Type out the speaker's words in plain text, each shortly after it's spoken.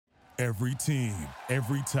Every team,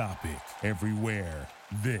 every topic, everywhere.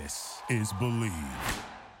 This is Believe.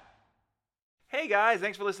 Hey guys,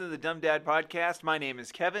 thanks for listening to the Dumb Dad Podcast. My name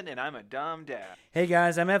is Kevin, and I'm a dumb dad. Hey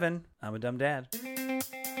guys, I'm Evan. I'm a dumb dad.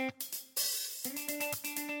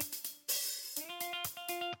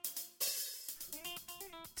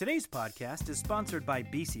 Today's podcast is sponsored by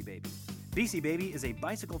BC Baby. BC Baby is a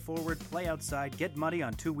bicycle-forward, play-outside, get-muddy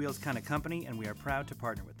on two wheels kind of company, and we are proud to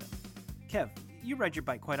partner with them. Kev, you ride your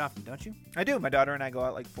bike quite often, don't you? I do. My daughter and I go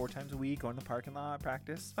out like 4 times a week, go in the parking lot,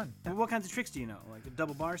 practice. It's fun. Well, what kinds of tricks do you know? Like a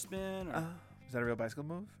double bar spin? Or... Is that a real bicycle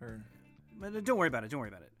move? Or Don't worry about it.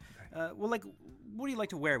 Okay. What do you like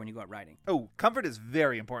to wear when you go out riding? Oh, comfort is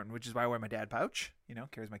very important, which is why I wear my dad pouch. You know,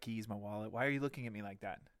 carries my keys, my wallet. Why are you looking at me like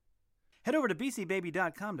that? Head over to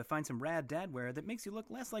bcbaby.com to find some rad dadwear that makes you look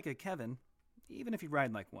less like a Kevin, even if you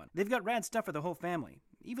ride like one. They've got rad stuff for the whole family,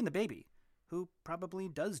 even the baby, who probably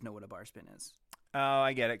does know what a bar spin is. Oh,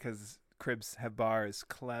 I get it, because cribs have bars.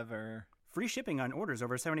 Clever. Free shipping on orders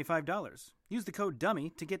over $75. Use the code DUMMY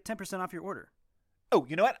to get 10% off your order. Oh,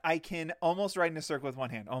 you know what? I can almost ride in a circle with one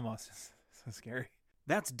hand. Almost. So scary.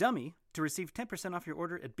 That's DUMMY to receive 10% off your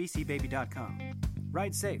order at bcbaby.com.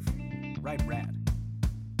 Ride safe. Ride rad.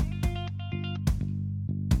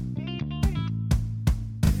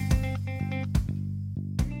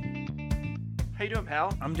 How you doing,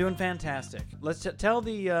 pal? I'm doing fantastic. Let's tell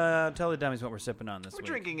the dummies what we're sipping on this week. We're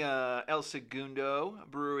drinking El Segundo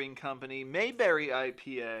Brewing Company Mayberry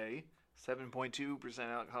IPA, 7.2%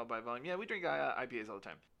 alcohol by volume. Yeah, we drink IPAs all the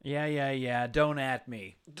time. Yeah. Don't at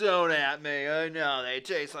me. Don't at me. I know they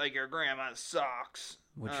taste like your grandma's socks.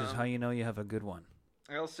 Which is how you know you have a good one.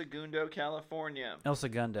 El Segundo, California. El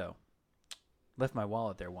Segundo. Left my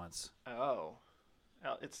wallet there once. Oh,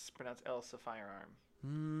 it's pronounced El Firearm.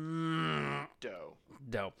 Dough.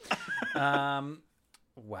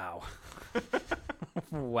 Wow.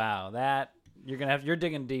 Wow. That you're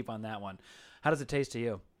digging deep on that one. How does it taste to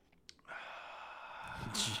you?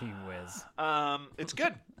 Gee whiz. It's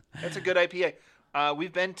good. It's a good IPA.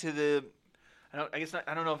 We've been to I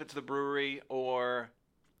don't know if it's the brewery or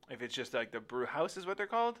if it's just like the brew house is what they're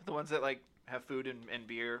called. The ones that like have food and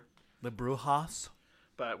beer. The brew house?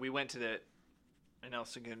 But we went to in El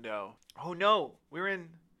Segundo. Oh no,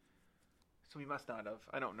 so we must not have.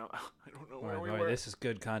 I don't know where we were. This is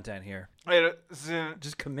good content here.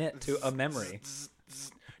 Just commit to a memory.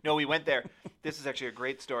 No, we went there. This is actually a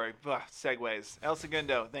great story. Segues. El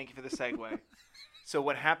Segundo, thank you for the segue. So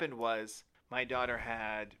what happened was my daughter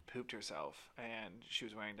had pooped herself and she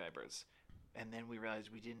was wearing diapers. And then we realized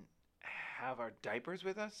we didn't have our diapers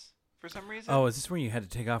with us for some reason. Oh, is this where you had to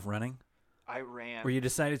take off running? I ran. Where you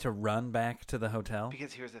decided to run back to the hotel?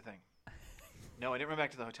 Because here's the thing. No, I didn't run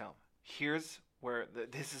back to the hotel. Here's where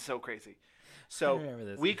this is so crazy. So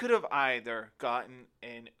we could have either gotten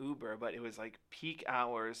an Uber, but it was like peak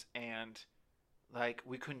hours and like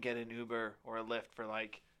we couldn't get an Uber or a Lyft for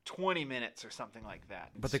like 20 minutes or something like that.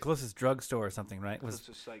 But the closest drugstore or something, right? Was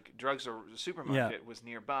just like drugs or supermarket was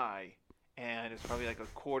nearby, and it's probably like a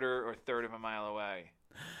quarter or third of a mile away.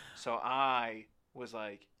 So I was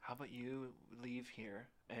like, how about you leave here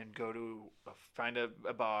and go to find a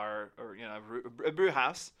bar or a brew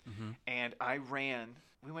house? Mm-hmm. And I ran.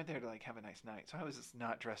 We went there to like have a nice night. So I was just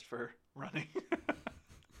not dressed for running.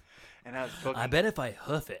 And I was booking. I bet if I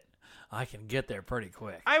hoof it, I can get there pretty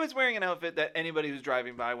quick. I was wearing an outfit that anybody who's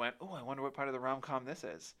driving by went, oh, I wonder what part of the rom-com this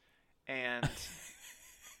is. And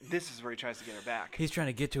this is where he tries to get her back. He's trying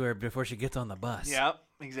to get to her before she gets on the bus. Yep,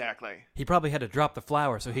 exactly. He probably had to drop the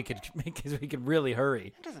flower so he could really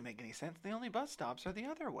hurry. That doesn't make any sense. The only bus stops are the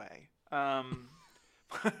other way.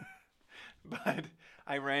 But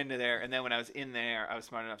I ran to there, and then when I was in there, I was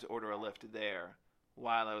smart enough to order a Lyft there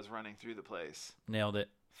while I was running through the place. Nailed it.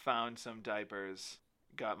 Found some diapers,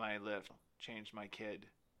 got my Lyft, changed my kid,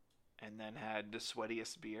 and then had the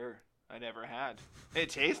sweatiest beer I'd ever had. It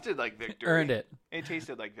tasted like victory. Earned it. It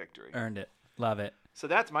tasted like victory. Earned it. Love it. So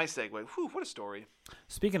that's my segue. Whew, what a story.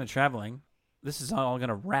 Speaking of traveling, this is all going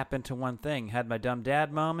to wrap into one thing. Had my dumb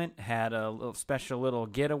dad moment, had a little special little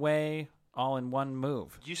getaway, all in one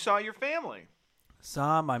move. You saw your family.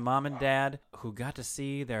 Saw my mom and dad, who got to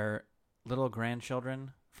see their little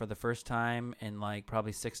grandchildren for the first time in like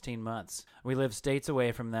probably 16 months. We live states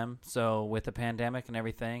away from them, so with the pandemic and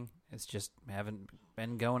everything, it's just haven't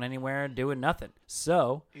been going anywhere, doing nothing.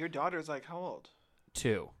 So your daughter's like how old?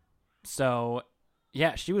 2. So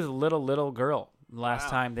yeah, she was a little girl last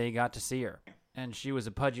time they got to see her. And she was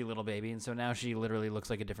a pudgy little baby, and so now she literally looks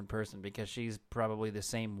like a different person because she's probably the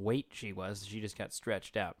same weight she was. She just got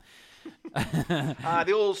stretched out.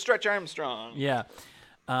 The old Stretch Armstrong. Yeah.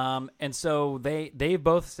 And so they've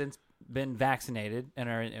both since been vaccinated and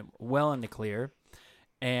are well in the clear.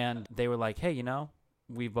 And they were like, hey,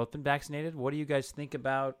 we've both been vaccinated. What do you guys think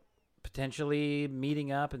about potentially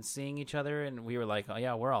meeting up and seeing each other? And we were like, oh,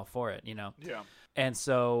 yeah, we're all for it, Yeah. And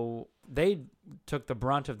so they took the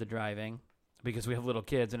brunt of the driving because we have little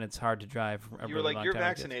kids and it's hard to drive. You were like, you're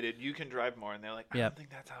vaccinated. You can drive more. And they're like, I don't think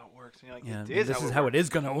that's how it works. And you're like, this is how it is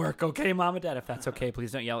going to work. Okay, Mom and Dad, if that's okay,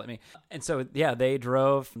 please don't yell at me. And so, yeah, they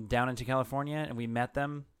drove down into California and we met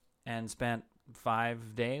them and spent 4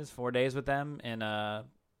 days with them in a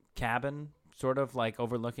cabin sort of like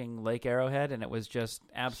overlooking Lake Arrowhead. And it was just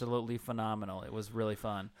absolutely phenomenal. It was really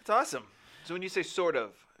fun. That's awesome. So when you say sort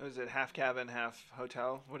of, was it half cabin, half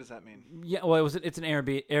hotel? What does that mean? Yeah, well, it's an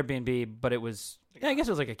Airbnb, but it was, I guess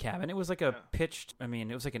it was like a cabin. It was like a pitched,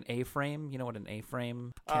 it was like an A-frame. You know what an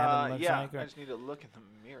A-frame cabin looks like? I just need to look in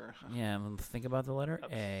the mirror. Yeah, think about the letter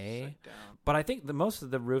A. But I think most of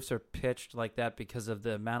the roofs are pitched like that because of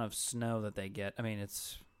the amount of snow that they get. I mean,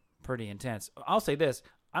 it's pretty intense. I'll say this.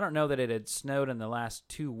 I don't know that it had snowed in the last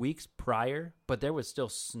 2 weeks prior, but there was still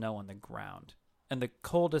snow on the ground. And the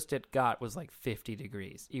coldest it got was like 50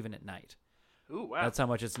 degrees, even at night. Ooh, wow. That's how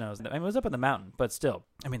much it snows. It was up in the mountain, but still.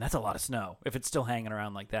 That's a lot of snow if it's still hanging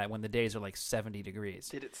around like that when the days are like 70 degrees.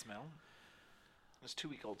 Did it smell? It was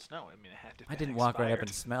 2-week-old snow. It had to be I didn't walk right up and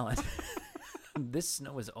smell it. This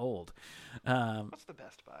snow is old. What's the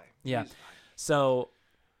Best Buy? Yeah. So,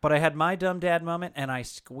 but I had my dumb dad moment, and I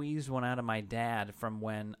squeezed one out of my dad from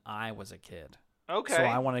when I was a kid. Okay. So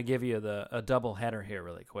I want to give you a double header here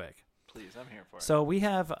really quick. Please, I'm here for it. So we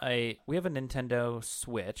have a Nintendo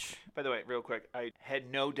Switch. By the way, real quick, I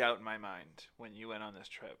had no doubt in my mind when you went on this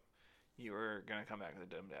trip, you were going to come back with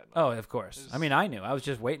a dumb dad moment. Oh, of course. I knew. I was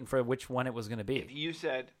just waiting for which one it was going to be. If you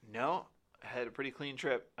said, no, I had a pretty clean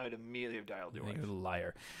trip, I would immediately have dialed your wife. You're a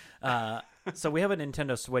liar. So we have a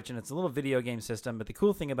Nintendo Switch, and it's a little video game system, but the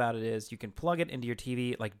cool thing about it is you can plug it into your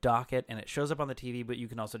TV, like dock it, and it shows up on the TV, but you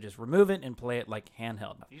can also just remove it and play it like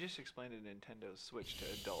handheld. You just explained a Nintendo Switch to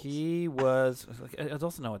adults.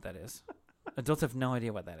 Adults know what that is. Adults have no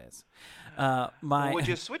idea what that is. What would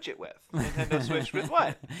you switch it with? Nintendo Switch with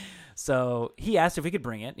what? So he asked if we could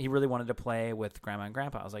bring it. He really wanted to play with Grandma and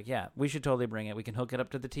Grandpa. I was like, yeah, we should totally bring it. We can hook it up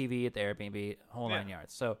to the TV at the Airbnb, whole 9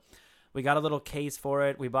 yards. So we got a little case for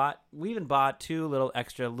it. We even bought 2 little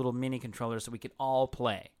extra little mini controllers so we could all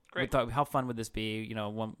play. Great. We thought, how fun would this be?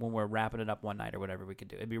 When we're wrapping it up one night or whatever we could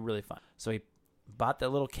do. It'd be really fun. So he bought the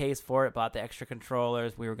little case for it, bought the extra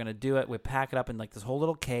controllers. We were going to do it. We pack it up in like this whole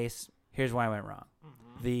little case. Here's why I went wrong.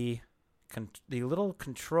 Mm-hmm. The little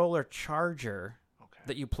controller charger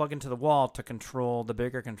that you plug into the wall to control the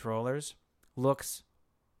bigger controllers looks,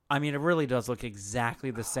 it really does look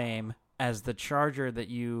exactly the same as the charger that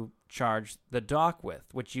you charge the dock with,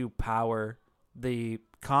 which you power the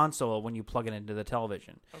console when you plug it into the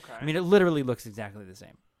television. Okay. It literally looks exactly the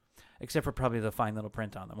same, except for probably the fine little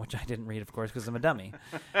print on them, which I didn't read, of course, because I'm a dummy.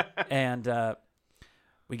 And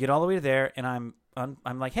we get all the way there, and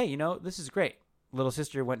I'm like, hey, this is great. Little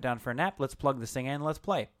sister went down for a nap. Let's plug this thing in. Let's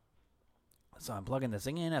play. So I'm plugging this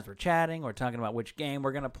thing in as we're chatting. We're talking about which game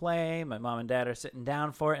we're going to play. My mom and dad are sitting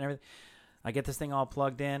down for it and everything. I get this thing all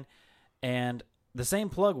plugged in, and the same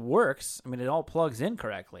plug works. It all plugs in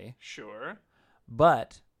correctly. Sure.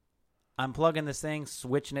 But I'm plugging this thing,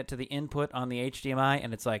 switching it to the input on the HDMI,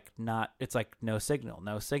 and it's like no signal.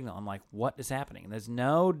 I'm like, what is happening? There's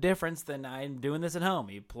no difference than I'm doing this at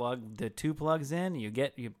home. You plug the 2 plugs in, you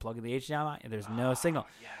plug the HDMI, and there's no signal.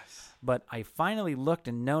 Yes. But I finally looked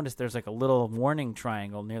and noticed there's like a little warning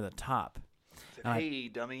triangle near the top. Hey,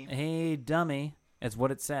 dummy. Hey, dummy, is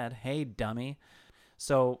what it said. Hey, dummy.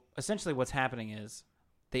 So essentially what's happening is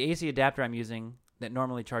the AC adapter I'm using that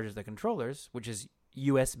normally charges the controllers, which is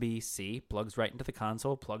USB-C, plugs right into the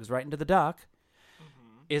console, plugs right into the dock,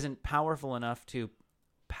 isn't powerful enough to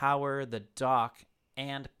power the dock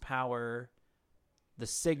and power the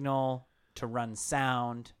signal to run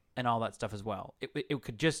sound and all that stuff as well. It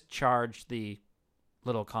could just charge the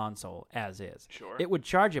little console as is. Sure. It would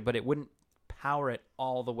charge it, but it wouldn't power it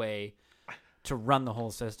all the way to run the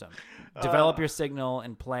whole system. Develop your signal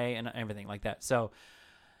and play and everything like that. So,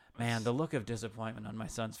 man, the look of disappointment on my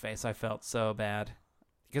son's face, I felt so bad.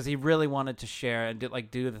 Because he really wanted to share and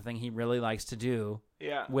do the thing he really likes to do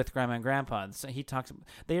with Grandma and Grandpa. So he talks.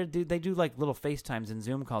 They do like little FaceTimes and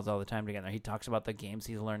Zoom calls all the time together. He talks about the games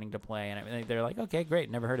he's learning to play and everything. They're like, okay, great,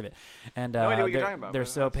 never heard of it. And no idea what you're talking about. They're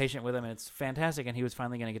so patient with him, and it's fantastic. And he was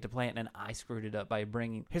finally going to get to play it, and then I screwed it up by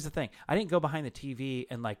bringing. Here's the thing: I didn't go behind the TV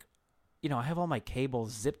and I have all my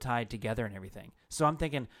cables zip tied together and everything. So I'm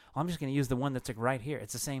thinking, I'm just going to use the one that's like right here.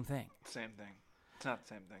 It's the same thing. Same thing. It's not the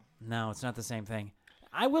same thing. No, it's not the same thing.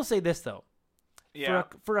 I will say this, though. Yeah.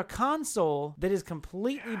 For a console that is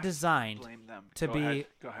completely designed Blame them. to Go be. ahead.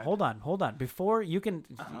 Go ahead. Hold on. Before you can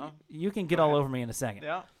get Go all ahead. over me in a second.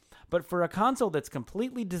 Yeah. But for a console that's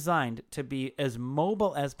completely designed to be as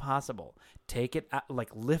mobile as possible, take it out, like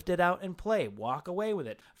lift it out and play, walk away with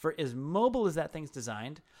it. For as mobile as that thing's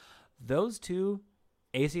designed, those two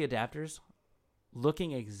AC adapters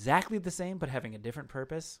looking exactly the same but having a different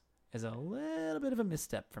purpose is a little bit of a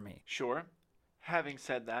misstep for me. Sure. Having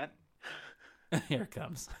said that, Here it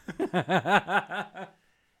comes.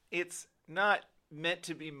 it's not meant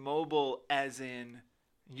to be mobile as in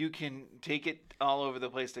you can take it all over the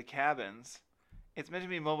place to cabins. It's meant to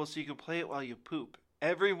be mobile so you can play it while you poop.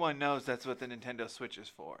 Everyone knows that's what the Nintendo Switch is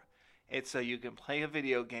for. It's so you can play a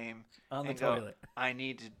video game On the and go, toilet. I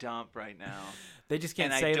need to dump right now. They just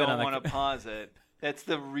can't and say I that don't on want to pause it. That's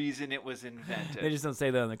the reason it was invented. They just don't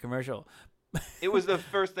say that on the commercial. It was the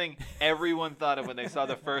first thing everyone thought of when they saw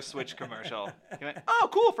the first Switch commercial. They went, oh,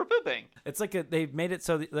 cool, for pooping. It's like they've made it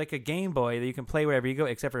so that, like a Game Boy that you can play wherever you go,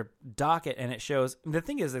 except for dock it, and it shows. The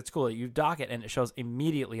thing is, it's cool. You dock it, and it shows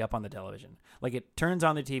immediately up on the television. Like it turns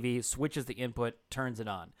on the TV, switches the input, turns it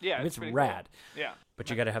on. Yeah, I mean, it's pretty rad. Cool. Yeah. But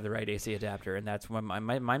you got to have the right AC adapter, and that's when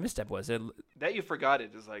my misstep was. That you forgot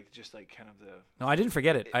it is like just like kind of the No, I didn't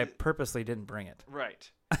forget it. I purposely didn't bring it.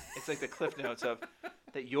 right. It's like the cliff notes of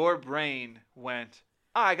that your brain went,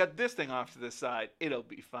 I got this thing off to the side. It'll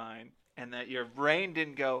be fine. And that your brain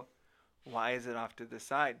didn't go, why is it off to the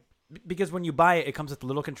side? Because when you buy it, it comes with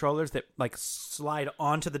little controllers that like slide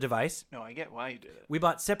onto the device. No, I get why you did it. We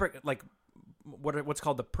bought separate, like what's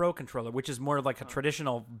called the Pro controller, which is more like a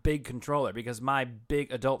traditional big controller, because my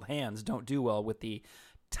big adult hands don't do well with the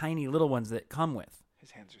tiny little ones that come with.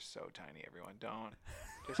 His hands are so tiny, everyone. Don't.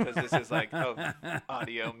 Just because this is like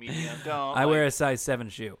audio medium, don't. I wear a size 7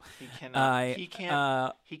 shoe. He cannot.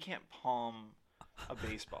 He can't palm a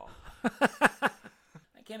baseball. I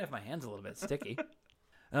can't if my hand's a little bit sticky.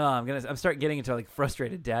 Oh, I'm starting getting into like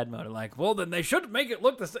frustrated dad mode. I'm like, well, then they should make it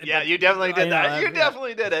look the same. Yeah, you definitely did that. You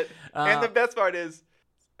definitely did it. And the best part is,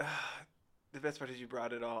 you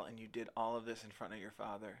brought it all, and you did all of this in front of your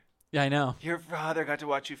father. Yeah, I know. Your father got to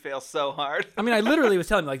watch you fail so hard. I mean, I literally was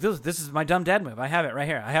telling him, like, this is my dumb dad move. I have it right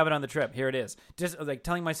here. I have it on the trip. Here it is. Just like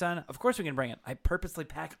telling my son, of course we can bring it. I purposely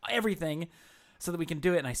pack everything so that we can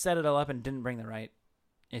do it, and I set it all up and didn't bring the right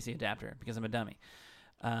AC adapter because I'm a dummy.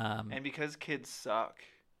 And because kids suck,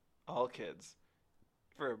 all kids,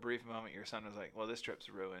 for a brief moment, your son was like, well, this trip's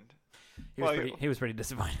ruined. He was pretty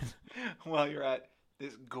disappointed. While you're at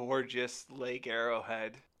this gorgeous Lake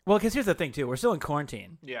Arrowhead. Well, because here's the thing, too. We're still in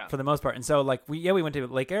quarantine for the most part. And so, like, we went to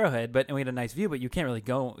Lake Arrowhead, and we had a nice view, but you can't really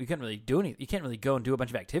go. You can't really do anything. You can't really go and do a bunch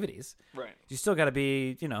of activities. Right. You still got to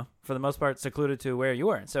be, for the most part, secluded to where you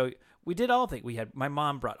were. And so we did all things. My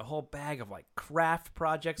mom brought a whole bag of, like, craft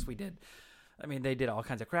projects. They did all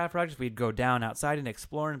kinds of craft projects. We'd go down outside and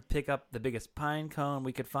explore and pick up the biggest pine cone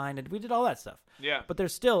we could find. And we did all that stuff. Yeah. But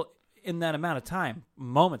there's still, in that amount of time,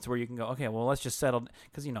 moments where you can go, okay, well, let's just settle.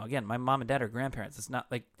 Because, again, my mom and dad are grandparents. It's not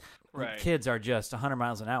like kids are just 100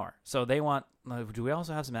 miles an hour. So they want, do we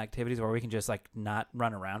also have some activities where we can just, like, not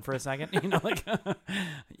run around for a second?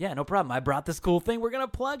 Yeah, no problem. I brought this cool thing. We're going to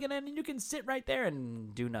plug it in, and you can sit right there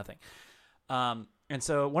and do nothing. And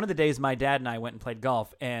so one of the days, my dad and I went and played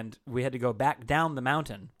golf, and we had to go back down the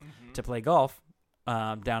mountain to play golf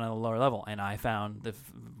down on the lower level. And I found the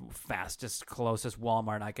fastest, closest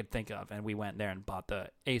Walmart I could think of, and we went there and bought the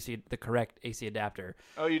correct AC adapter.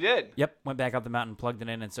 Oh, you did? Yep, went back up the mountain, plugged it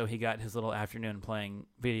in, and so he got his little afternoon playing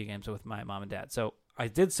video games with my mom and dad. So I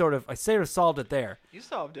sort of solved it there. You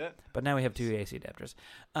solved it. But now we have 2 AC adapters.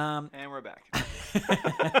 And we're back.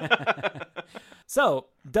 So,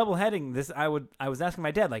 double heading this, I was asking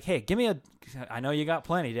my dad, like, hey, I know you got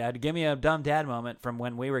plenty, Dad. Give me a dumb dad moment from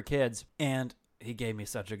when we were kids. And he gave me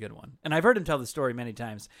such a good one. And I've heard him tell the story many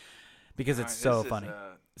times because it's so funny.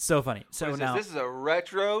 So funny. So now this is a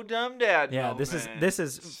retro dumb dad moment. This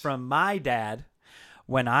is from my dad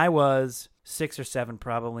when I was 6 or 7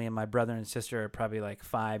 probably, and my brother and sister are probably like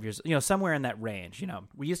 5 years, somewhere in that range.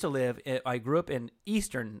 We used to I grew up in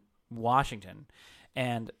eastern Washington.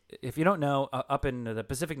 And if you don't know, up in the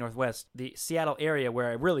Pacific Northwest, the Seattle area where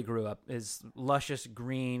I really grew up is luscious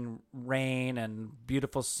green rain and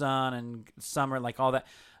beautiful sun and summer, like all that.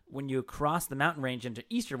 When you cross the mountain range into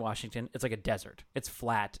eastern Washington, it's like a desert. It's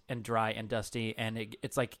flat and dry and dusty, and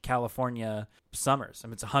it's like California summers. I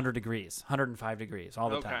mean, it's 100 degrees, 105 degrees all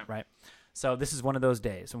the time, right? So this is one of those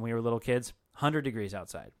days when we were little kids, 100 degrees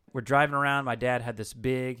outside. We're driving around. My dad had this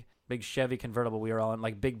big Chevy convertible we were all in,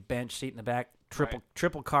 like big bench seat in the back,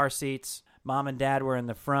 triple car seats. Mom and dad were in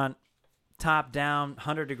the front, top down,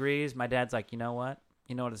 100 degrees. My dad's like, you know what?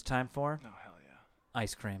 You know what it's time for? Oh, hell yeah.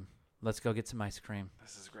 ice cream. Let's go get some ice cream.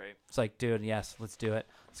 This is great. It's like, dude, yes, let's do it.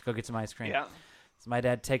 Let's go get some ice cream. Yeah. So my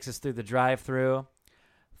dad takes us through the drive-thru.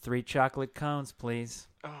 3 chocolate cones, please.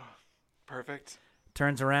 Oh, perfect.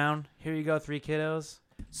 Turns around. Here you go, 3 kiddos.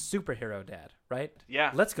 Superhero dad, right?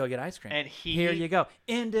 Yeah. Let's go get ice cream. And here you go.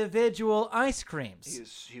 Individual ice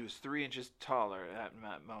creams. He was 3 inches taller at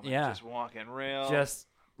that moment. Yeah. Just walking real.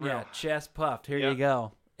 Chest puffed. Here you Yep.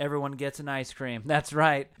 go. Everyone gets an ice cream. That's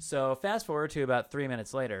right. So fast forward to about 3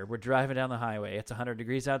 minutes later. We're driving down the highway. It's 100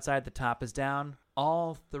 degrees outside. The top is down.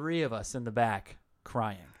 All 3 of us in the back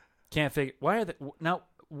crying. Can't figure. Why are now?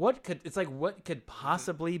 What could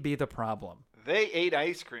possibly be the problem? They ate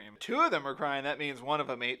ice cream. 2 of them are crying. That means one of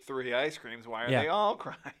them ate 3 ice creams. Why are they all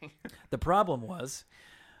crying? The problem was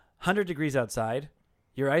 100 degrees outside.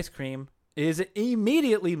 Your ice cream is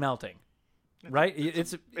immediately melting. Right?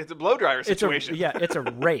 It's a blow dryer situation. It's a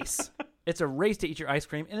race. It's a race to eat your ice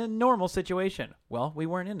cream in a normal situation. Well, we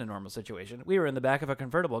weren't in a normal situation. We were in the back of a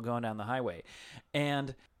convertible going down the highway.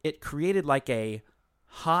 And it created like a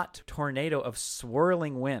hot tornado of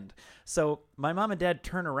swirling wind. So my mom and dad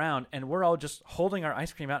turn around and we're all just holding our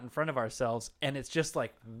ice cream out in front of ourselves, and it's just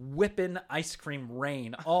like whipping ice cream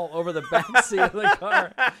rain all over the back seat of the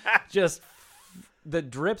car. Just the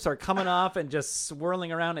drips are coming off and just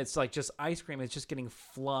swirling around. It's like just ice cream is just getting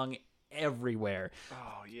flung everywhere.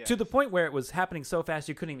 Oh, yeah. To the point where it was happening so fast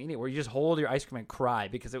you couldn't even eat it, where you just hold your ice cream and cry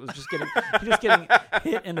because it was just getting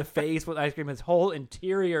hit in the face with ice cream. His whole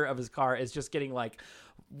interior of his car is just getting like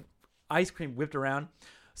ice cream whipped around.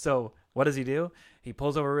 So what does he do? He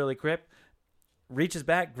pulls over really quick, reaches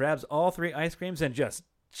back, grabs all 3 ice creams, and just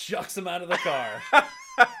chucks them out of the car.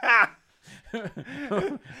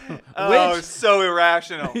 So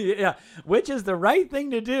irrational. Yeah, which is the right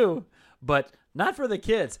thing to do, but not for the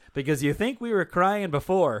kids, because you think we were crying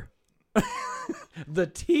before. The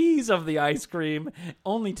tease of the ice cream,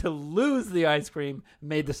 only to lose the ice cream,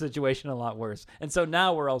 made the situation a lot worse. And so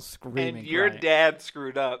now we're all screaming. And your crying. dad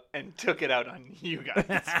screwed up and took it out on you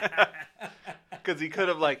guys. Because he could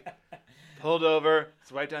have pulled over,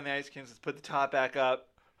 swiped down the ice creams, put the top back up,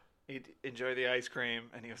 he'd enjoy the ice cream,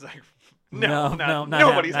 and he was like, no,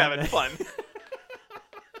 nobody's having fun.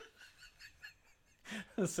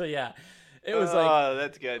 So yeah, it was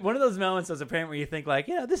that's good. one of those moments as a parent where you think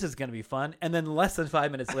this is going to be fun, and then less than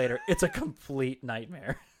 5 minutes later, it's a complete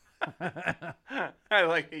nightmare. I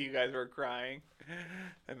like that you guys were crying.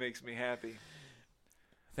 That makes me happy.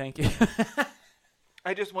 Thank you.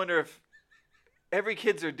 I just wonder if every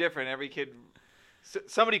kids are different. Every kid,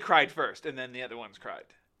 somebody cried first, and then the other ones cried.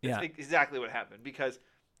 That's exactly what happened, because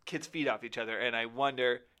kids feed off each other, and I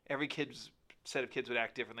wonder every set of kids would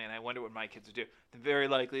act differently, and I wonder what my kids would do. Very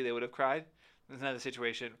likely they would have cried. There's another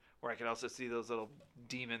situation where I could also see those little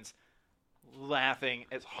demons laughing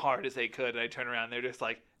as hard as they could, and I turn around, they're just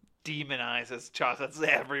like demon eyes as chocolates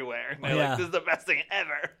everywhere. And they're like, this is the best thing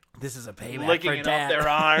ever. This is a payback licking for it Dad. off their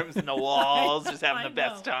arms and the walls, just having the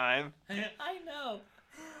best time. I know.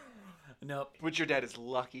 Nope. Which your dad is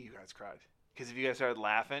lucky you guys cried. Because if you guys started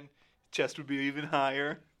laughing, chest would be even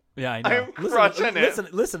higher. Yeah, I know. I'm crushing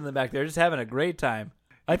it. Listen to them back there, just having a great time.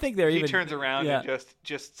 I think they're he turns around yeah. and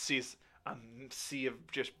just sees a sea of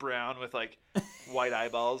just brown with white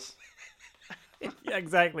eyeballs. Yeah,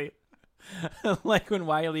 exactly. Like when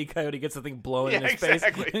Wile E. Coyote gets the thing blowing in his face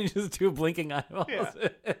and just 2 blinking eyeballs.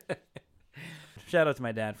 Yeah. Shout out to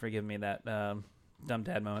my dad for giving me that dumb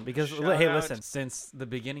dad moment. Because, listen, since the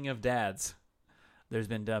beginning of dads, there's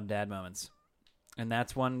been dumb dad moments. And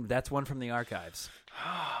that's one from the archives.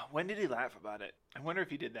 When did he laugh about it? I wonder if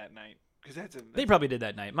he did that night. They probably did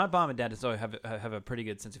that night. My mom and dad have a pretty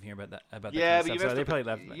good sense of humor about that. Yeah, kind of but stuff, so they probably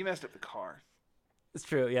laughed about it. You messed up the car. It's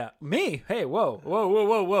true, yeah. Me? Hey,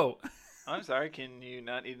 whoa. I'm sorry. Can you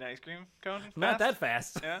not eat an ice cream cone fast? Not that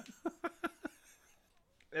fast. Yeah.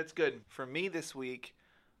 That's good. For me this week,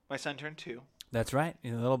 my son turned 2. That's right.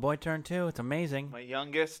 Your little boy turned 2. It's amazing. My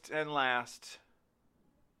youngest and last.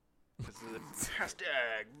 This is a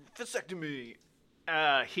hashtag vasectomy.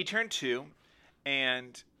 He turned 2,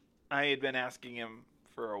 and I had been asking him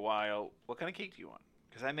for a while, what kind of cake do you want?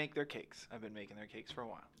 Because I make their cakes. I've been making their cakes for a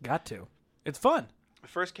while. Got to. It's fun. The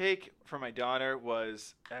first cake for my daughter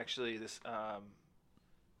was actually this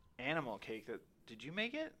animal cake. Did you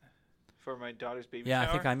make it for my daughter's baby shower? Yeah,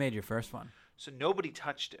 I think I made your first one. So nobody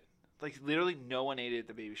touched it. Literally no one ate it at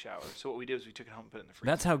the baby shower. So what we did was we took it home and put it in the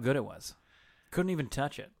freezer. That's how good it was. Couldn't even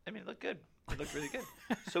touch it. I mean, it looked good. It looked really good.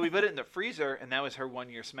 So we put it in the freezer, and that was her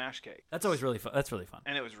 1-year smash cake. That's always really fun. That's really fun.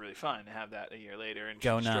 And it was really fun to have that a year later. And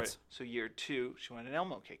Go nuts. So year 2, she wanted an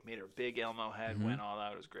Elmo cake. Made her a big Elmo head, went all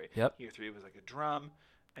out. It was great. Yep. Year 3 was like a drum.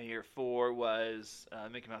 And year 4 was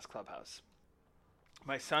Mickey Mouse Clubhouse.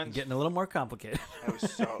 My son's getting a little more complicated. That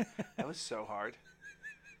was so hard.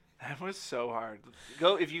 That was so hard.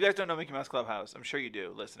 Go if you guys don't know Mickey Mouse Clubhouse. I'm sure you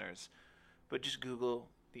do, listeners. But just Google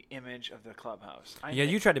the image of the clubhouse.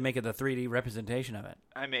 You tried to make it the 3D representation of it.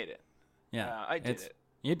 I made it. Yeah, I did it.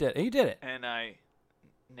 You did it. And I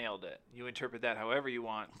nailed it. You interpret that however you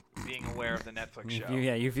want, being aware of the Netflix show.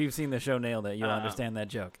 If you've seen the show Nailed It, you'll understand that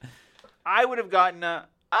joke. I would have gotten a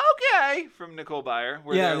okay from Nicole Byer.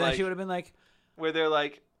 Then she would have been like, where they're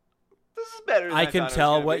like, this is better than I can thought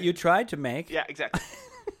tell it was what be. you tried to make. Yeah, exactly.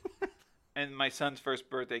 And my son's first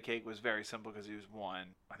birthday cake was very simple because he was 1.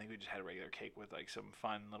 I think we just had a regular cake with like some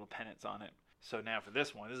fun little pennants on it. So now for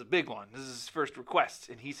this one, this is a big one. This is his first request,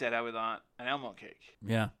 and he said I would want an Elmo cake.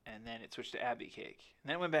 Yeah. And then it switched to Abby cake, and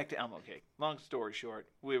then it went back to Elmo cake. Long story short,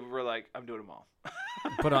 we were like, I'm doing them all.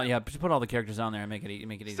 Just put all the characters on there and make it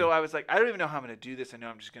easy. So I was like, I don't even know how I'm going to do this. I know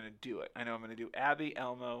I'm just going to do it. I know I'm going to do Abby,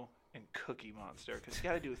 Elmo, and Cookie Monster because you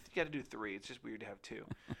got to do 3. It's just weird to have 2.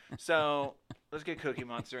 So let's get Cookie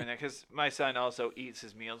Monster in there because my son also eats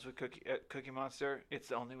his meals with Cookie Monster. It's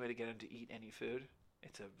the only way to get him to eat any food.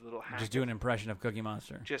 It's a little hack. Just do an impression of Cookie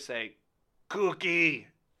Monster. Just say, Cookie.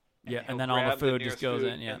 And then all the food just goes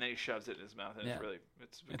in. Yeah. And then he shoves it in his mouth. And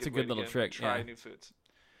it's a good little trick. Try new foods.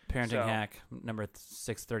 Parenting hack number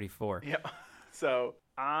 634. Yeah. So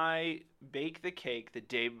I bake the cake the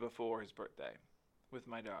day before his birthday with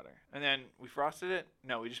my daughter. And then we frosted it.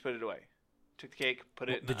 No, we just put it away. Took the cake, put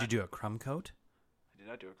it in Did you do a crumb coat? I did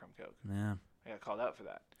not do a crumb coat. Yeah. I got called out for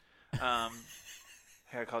that. I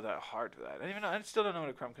got called out hard for that. I still don't know what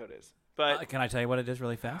a crumb coat is. But can I tell you what it is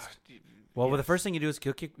really fast? Well, the first thing you do is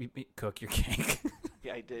cook your cake.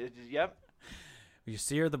 Yeah, I did. Yep. You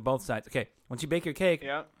sear both sides. Okay, once you bake your cake,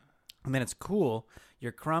 and then it's cool,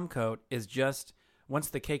 your crumb coat is just, once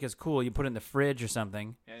the cake is cool, you put it in the fridge or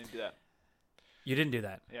something. Yeah, I didn't do that. You didn't do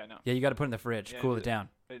that? Yeah, no. Yeah, you got to put it in the fridge, cool it down.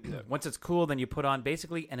 I didn't do that. Once it's cool, then you put on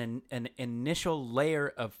basically an initial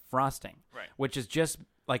layer of frosting, right? Which is just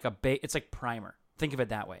like it's like primer. Think of it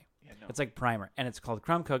that way. Yeah, no. It's like primer, and it's called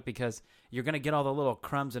crumb coat because you're going to get all the little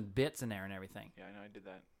crumbs and bits in there and everything. Yeah, I know, I did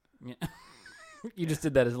that. Yeah. You just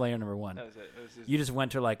did that as layer number 1. That was it. You just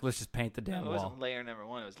went to let's just paint the damn wall. It wasn't layer number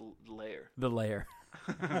 1. It was layer. The layer.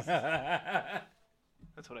 That's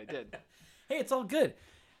what I did. Hey, it's all good.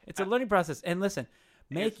 It's a learning process. And listen,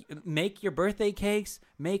 make your birthday cakes.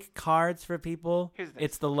 Make cards for people.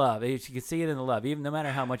 It's the love. You can see it in the love, even no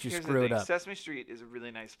matter how much you screw it up. Sesame Street is a really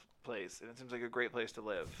nice place, and it seems like a great place to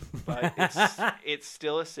live. But it's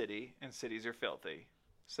still a city, and cities are filthy.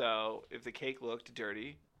 So if the cake looked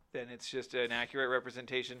dirty, then it's just an accurate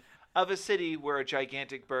representation of a city where a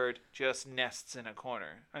gigantic bird just nests in a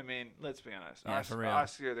corner. I mean, let's be honest. Yeah, for real.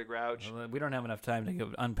 Oscar the Grouch. Well, we don't have enough time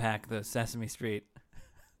to unpack the Sesame Street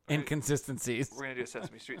inconsistencies. We're going to do a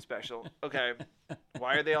Sesame Street special. Okay.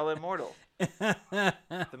 Why are they all immortal? The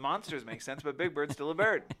monsters make sense, but Big Bird's still a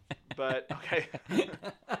bird. But, okay.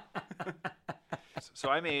 So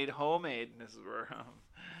I made homemade, and this is where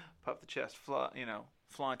puff the chest, flaunt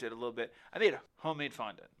it a little bit. I made a homemade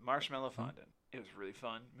fondant, marshmallow fondant. It was really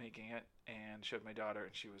fun making it, and showed my daughter,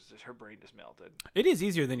 and her brain just melted. It is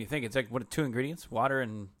easier than you think. It's like, 2 ingredients? Water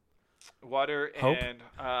and hope? And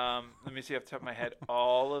let me see off the top of my head,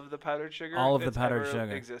 all of the powdered sugar. All of the powdered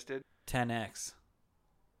sugar existed. 10x.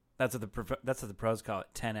 That's what the pros call it.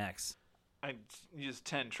 10x. I used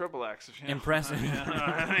 10 triple X. Impressive.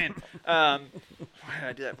 I mean, why did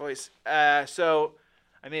I do that voice? So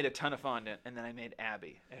I made a ton of fondant, and then I made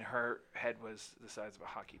Abby, and her head was the size of a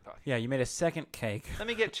hockey puck. Yeah, you made a second cake. Let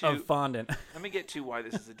me get to of fondant. Let me get to why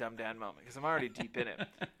this is a dumbed down moment, because I'm already deep in it.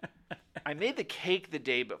 I made the cake the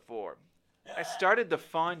day before. I started the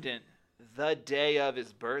fondant the day of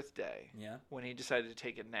his birthday. Yeah. When he decided to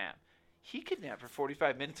take a nap. He could nap for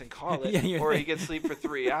 45 minutes and call it, or he could sleep for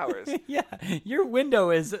 3 hours. Yeah, your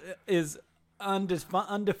window is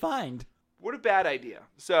undefined. What a bad idea.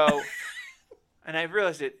 So, and I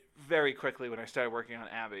realized it very quickly when I started working on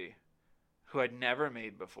Abby, who I'd never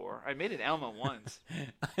made before. I made an Elmo once.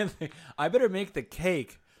 I better make the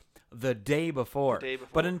cake the day before. The day before.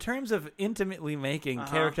 But in terms of intimately making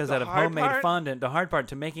characters out of homemade fondant, the hard part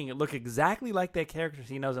to making it look exactly like the characters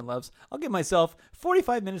he knows and loves, I'll give myself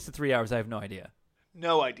 45 minutes to 3 hours. I have no idea.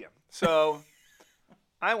 No idea. So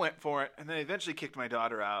I went for it, and then eventually kicked my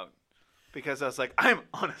daughter out because I was like, I'm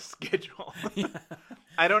on a schedule.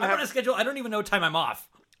 I'm on a schedule. I don't even know what time I'm off.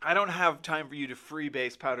 I don't have time for you to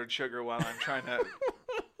freebase powdered sugar while I'm trying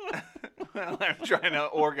to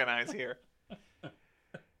organize here.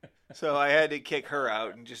 So I had to kick her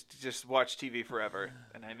out and just watch TV forever.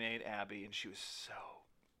 And I made Abby, and she was so...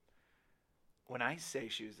 When I say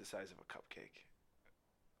she was the size of a cupcake,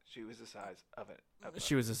 She was the size of it.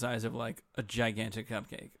 She was the size of like a gigantic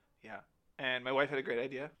cupcake. Yeah. And my wife had a great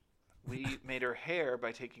idea. We made her hair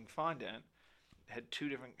by taking fondant. Had 2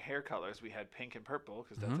 different hair colors. We had pink and purple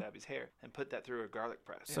because that's Abby's hair, and put that through a garlic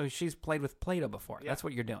press. So she's played with Play-Doh before. Yeah. That's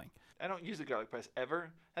what you're doing. I don't use a garlic press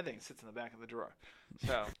ever. That thing sits in the back of the drawer.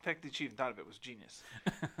 So the fact that she even thought of it was genius.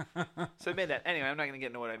 So I made that. Anyway, I'm not going to get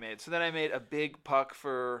into what I made. So then I made a big puck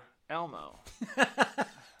for Elmo.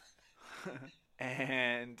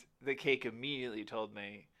 And the cake immediately told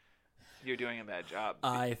me, you're doing a bad job.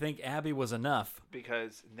 I think Abby was enough.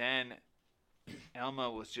 Because then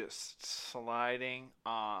Elmo was just sliding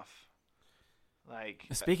off. Like,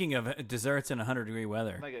 speaking of desserts in 100-degree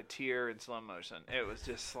weather, like a tear in slow motion. It was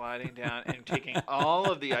just sliding down and taking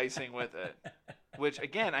all of the icing with it. Which,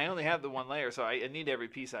 again, I only have the 1 layer, so I need every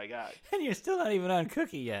piece I got. And you're still not even on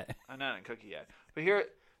cookie yet. I'm not on cookie yet. But here,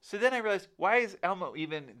 so then I realized, why is Elmo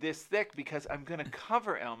even this thick? Because I'm going to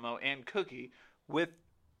cover Elmo and cookie with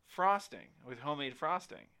frosting, with homemade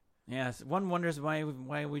frosting. Yes, one wonders why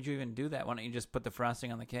would you even do that? Why don't you just put the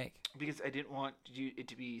frosting on the cake? Because I didn't want it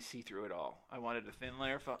to be see-through at all. I wanted a thin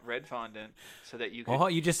layer of red fondant so that you could... Oh,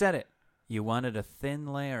 you just said it. You wanted a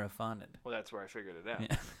thin layer of fondant. Well, that's where I figured it out.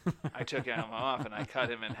 Yeah. I took Elmo off and I cut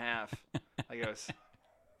him in half. Like I was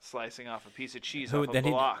slicing off a piece of cheese off a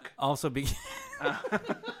block.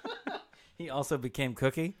 He also became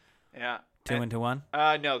cookie? Yeah. 2 into 1?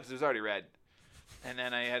 No, because it was already red. And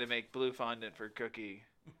then I had to make blue fondant for cookie.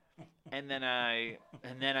 And then I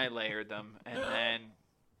layered them, and then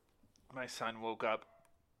my son woke up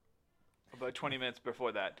about 20 minutes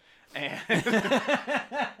before that, and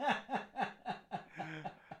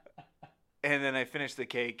and then I finished the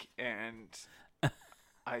cake, and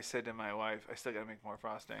I said to my wife, "I still gotta make more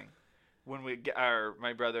frosting." When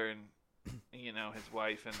my brother and his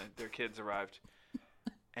wife and their kids arrived.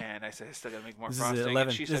 And I said, I still got to make more frosting.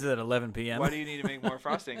 This is at 11 p.m. Why do you need to make more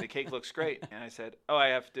frosting? The cake looks great. And I said,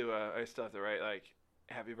 I still have to write, like,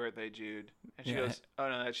 happy birthday, Jude. And she goes, oh,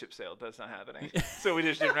 no, that ship sailed. That's not happening. So we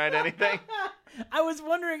just didn't write anything. I was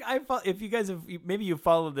wondering if you guys maybe you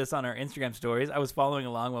followed this on our Instagram stories. I was following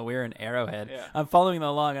along while we were in Arrowhead. Yeah. I'm following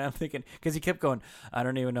along, and I'm thinking, because he kept going, I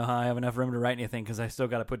don't even know how I have enough room to write anything because I still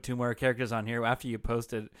got to put 2 more characters on here. After you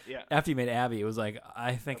posted, after you made Abby, it was like,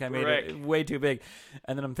 I think I made it way too big.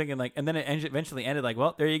 And then I'm thinking, like, and then it eventually ended like,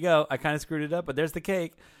 well, there you go. I kind of screwed it up, but there's the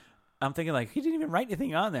cake. I'm thinking, like, he didn't even write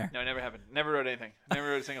anything on there. No, it never happened. Never wrote anything.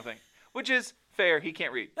 Never wrote a single thing. Which is fair. He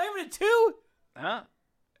can't read. Not even a 2? Huh?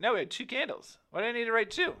 No, we had 2 candles. Why did I need to write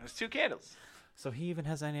 2? There's 2 candles. So he even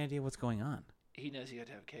has any idea what's going on. He knows he had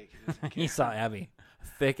to have cake. He, he saw Abby.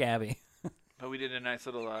 Thick Abby. But we did a nice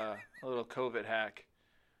little COVID hack,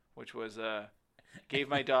 which was gave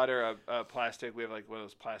my daughter a plastic. We have like one of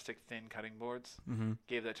those plastic thin cutting boards. Mm-hmm.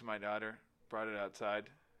 Gave that to my daughter. Brought it outside.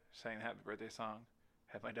 Sang the happy birthday song.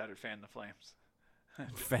 Had my daughter fan the flames.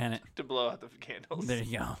 Fan it. To blow out the candles. There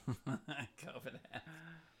you go. COVID hack.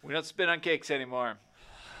 We don't spit on cakes anymore.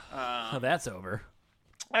 Oh, that's over.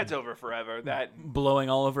 That's over forever. That blowing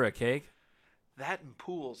all over a cake. That and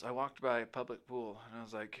pools. I walked by a public pool and I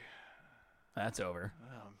was like, "That's over."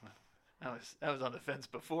 I was on the fence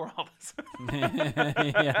before all this.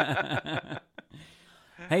 Yeah.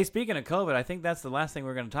 Hey, speaking of COVID, I think that's the last thing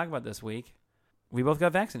we're going to talk about this week. We both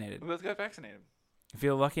got vaccinated. We both got vaccinated. You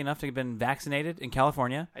feel lucky enough to have been vaccinated in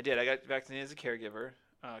California? I did. I got vaccinated as a caregiver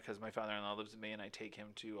because my father-in-law lives with me, and I take him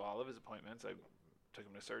to all of his appointments. I took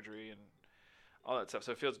him to surgery and all that stuff.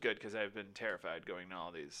 So it feels good because I've been terrified going to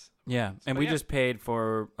all these. Yeah, and we just paid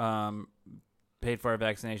for our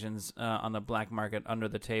vaccinations on the black market under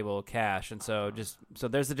the table cash, and so there's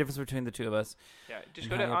the difference between the two of us. Yeah, just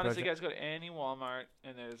go to honestly, guys, go to any Walmart,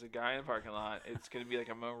 and there's a guy in the parking lot. It's gonna be like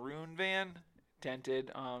a maroon van, dented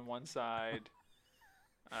on one side.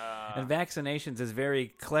 And vaccinations is very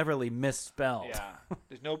cleverly misspelled. Yeah,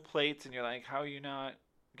 there's no plates, and you're like, how are you not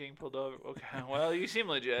getting pulled over? Okay, well, you seem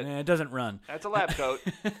legit. Yeah, it doesn't run. That's a lab coat.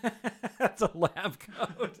 That's a lab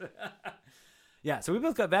coat. Yeah, so we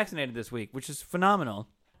both got vaccinated this week, which is phenomenal.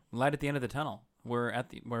 Light at the end of the tunnel. We're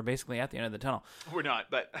basically at the end of the tunnel. We're not,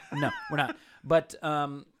 but no, we're not. But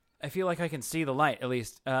I feel like I can see the light at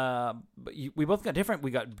least. But we both got different.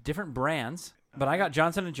 We got different brands. But I got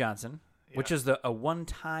Johnson & Johnson, which is a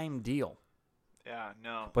one-time deal. Yeah,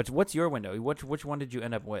 no. But what's your window? Which one did you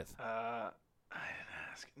end up with? I didn't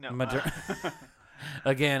ask. No.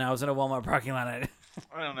 Again, I was in a Walmart parking lot. I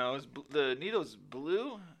don't know. The needle's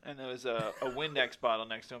blue, and there was a Windex bottle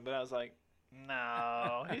next to him. But I was like,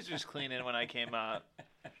 no, he's just cleaning when I came out.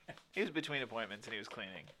 He was between appointments, and he was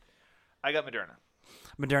cleaning. I got Moderna.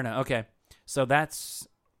 Moderna, okay. So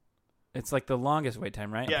it's like the longest wait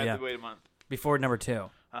time, right? Yeah, we wait a month. Before number 2.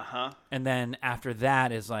 And then after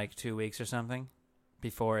that is like 2 weeks or something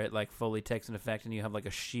before it like fully takes an effect and you have like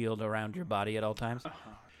a shield around your body at all times.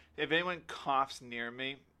 If anyone coughs near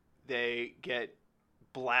me, they get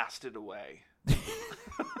blasted away.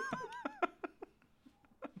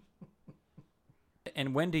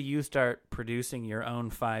 And when do you start producing your own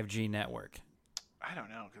 5G network? I don't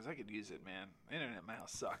know, because I could use it, man. The internet in my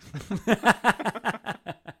house sucks.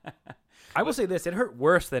 I will say this. It hurt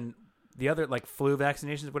worse than the other like flu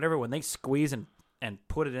vaccinations, whatever. When they squeeze and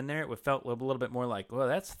put it in there, it felt a little bit more like, well,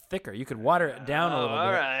 that's thicker. You could water it down a little bit.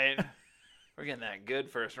 All right. We're getting that good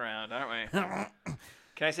first round, aren't we?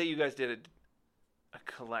 Can I say you guys did a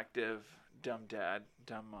collective dumb dad,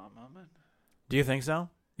 dumb mom moment? Do you think so?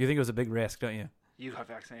 You think it was a big risk, don't you? You got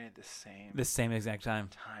vaccinated the same exact time.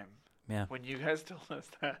 Yeah. When you guys told us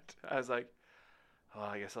that, I was like, oh,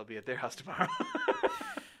 I guess I'll be at their house tomorrow.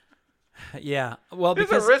 Yeah. Well,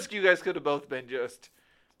 there's a risk you guys could have both been just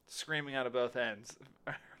screaming out of both ends.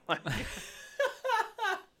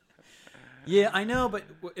 Yeah, I know, but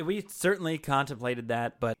we certainly contemplated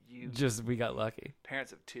that, but we got lucky.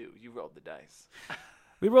 Parents of two, you rolled the dice.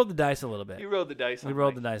 We rolled the dice a little bit. You rolled the dice. We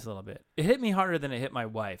rolled the dice a little bit. It hit me harder than it hit my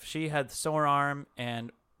wife. She had sore arm,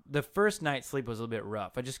 and the first night's sleep was a little bit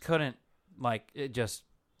rough. I just couldn't, it just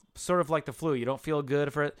sort of like the flu. You don't feel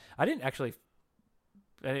good for it. I didn't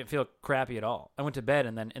feel crappy at all. I went to bed,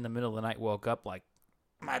 and then in the middle of the night woke up like,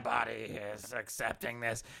 my body is accepting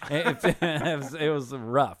this. It was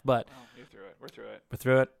rough, but you're through it. We're through it. We're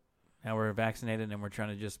through it. Now we're vaccinated, and we're trying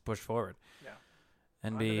to just push forward. Yeah.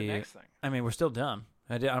 And to the next thing. I mean, we're still dumb.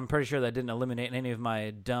 I'm pretty sure that didn't eliminate any of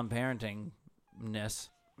my dumb parenting-ness.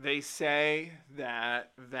 They say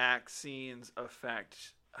that vaccines affect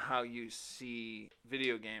how you see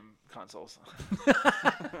video game consoles.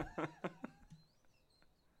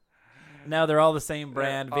 Now they're all the same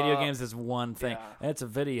brand. Video games is one thing. Yeah. It's a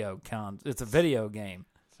video game.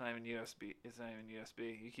 It's not even USB. It's not even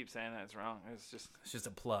USB. You keep saying that. It's wrong. It's just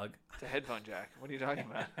a plug. It's a headphone jack. What are you talking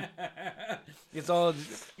about? It's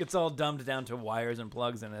all dumbed down to wires and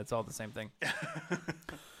plugs, and it's all the same thing.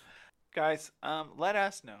 Guys, let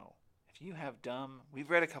us know if you have dumb.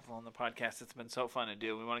 We've read a couple on the podcast. It's been so fun to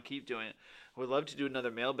do. We want to keep doing it. We'd love to do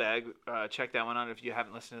another mailbag. Check that one out if you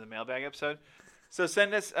haven't listened to the mailbag episode. So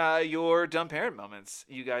send us your dumb parent moments.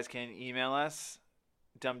 You guys can email us,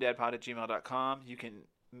 dumbdadpod@gmail.com. You can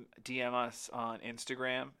DM us on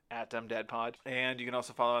Instagram @dumbdadpod. And you can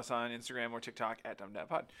also follow us on Instagram or TikTok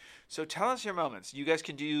 @dumbdadpod. So tell us your moments. You guys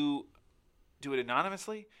can do it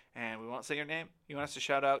anonymously, and we won't say your name. You want us to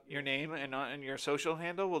shout out your name and your social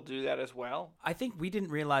handle? We'll do that as well. I think we didn't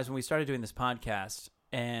realize when we started doing this podcast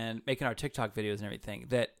and making our TikTok videos and everything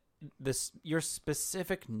that your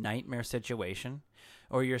specific nightmare situation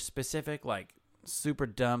or your specific super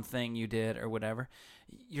dumb thing you did or whatever,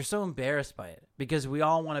 you're so embarrassed by it because we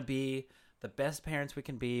all want to be the best parents we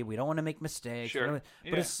can be. We don't want to make mistakes. Sure.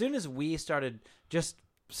 But as soon as we started just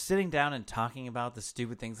sitting down and talking about the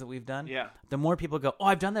stupid things that we've done, the more people go, oh,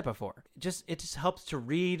 I've done that before. It just helps to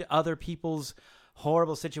read other people's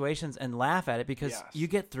horrible situations and laugh at it because you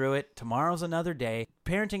get through it. Tomorrow's another day.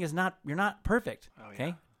 Parenting is you're not perfect. Okay?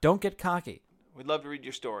 Yeah. Don't get cocky. We'd love to read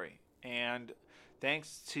your story. And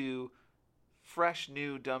thanks to fresh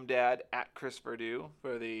new dumb dad @Chris Perdue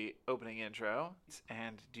for the opening intro.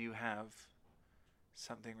 And do you have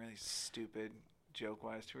something really stupid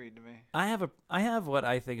joke-wise to read to me? I have what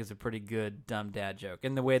I think is a pretty good dumb dad joke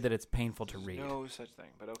in the way that it's painful to read. No such thing,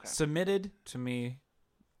 but okay. Submitted to me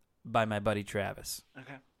by my buddy Travis.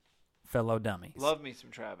 Okay. Fellow dummies. Love me some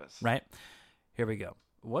Travis. Right? Here we go.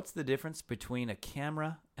 What's the difference between a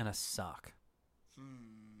camera and a sock?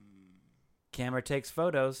 Camera takes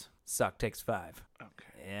photos. Sock takes 5.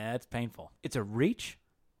 Okay. Yeah, it's painful. It's a reach,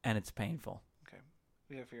 and it's painful. Okay.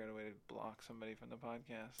 We have to figure out a way to block somebody from the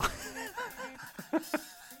podcast.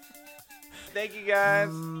 Thank you,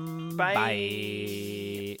 guys. Bye.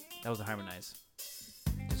 Bye. That was a harmonize.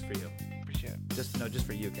 Just for you. Appreciate it. Just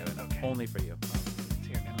for you, Kevin. Okay. Only for you. It's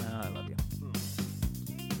here now. I love you.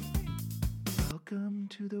 Welcome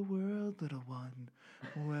to the world, little one.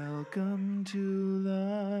 Welcome to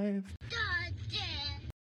life.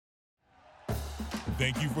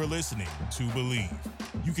 Thank you for listening to Believe.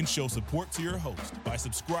 You can show support to your host by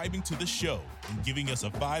subscribing to the show and giving us a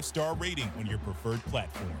 5-star rating on your preferred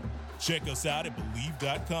platform. Check us out at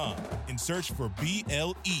Believe.com and search for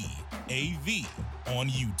BLEAV on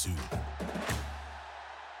YouTube.